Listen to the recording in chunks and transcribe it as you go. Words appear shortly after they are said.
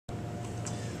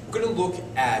going to look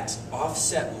at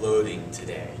offset loading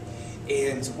today.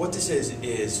 And what this is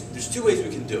there's two ways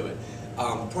we can do it.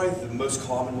 Probably the most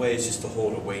common way is just to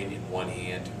hold a weight in one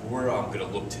hand. We're going to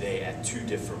look today at two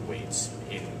different weights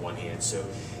in one hand. So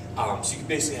you can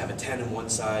basically have a 10 on one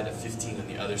side, a 15 on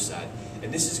the other side.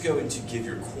 And this is going to give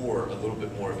your core a little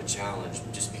bit more of a challenge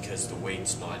just because the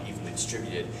weight's not evenly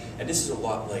distributed. And this is a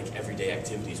lot like everyday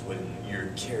activities when you're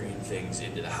carrying things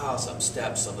into the house, up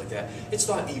steps, stuff like that. It's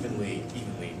not evenly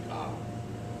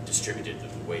distributed,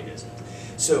 the weight isn't.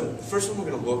 So the first one we're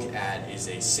going to look at is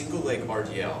a single leg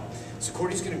RDL. So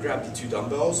Courtney's going to grab the two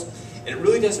dumbbells, and it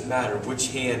really doesn't matter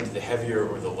which hand the heavier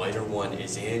or the lighter one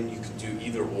is in. You can do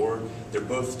either or. They're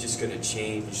both just going to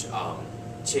change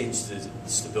the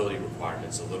stability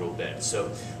requirements a little bit.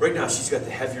 So right now she's got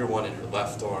the heavier one in her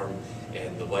left arm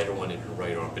and the lighter one in her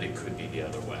right arm, but it could be the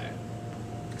other way.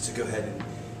 So go ahead and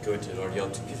go into an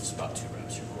RDL. Give us about 2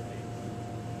 reps here, Courtney.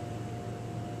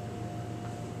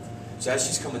 So as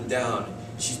she's coming down,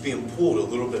 she's being pulled a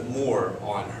little bit more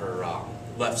on her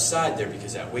left side there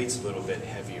because that weight's a little bit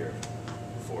heavier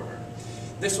for her.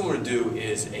 Next one we're going to do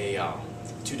is a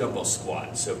 2 dumbbell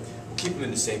squat. So we'll keep them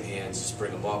in the same hands, just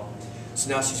bring them up. So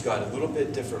now she's got a little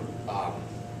bit different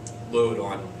load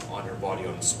on her body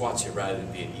on the squats here rather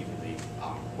than being evenly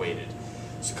weighted.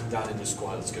 So come down into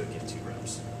squat, let's go get 2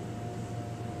 reps.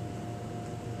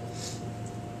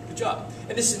 Good job.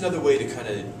 And this is another way to kind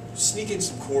of sneak in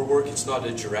some core work. It's not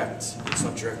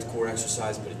direct core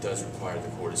exercise, but it does require the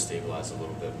core to stabilize a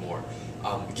little bit more.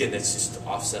 Again, that's just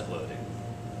offset loading.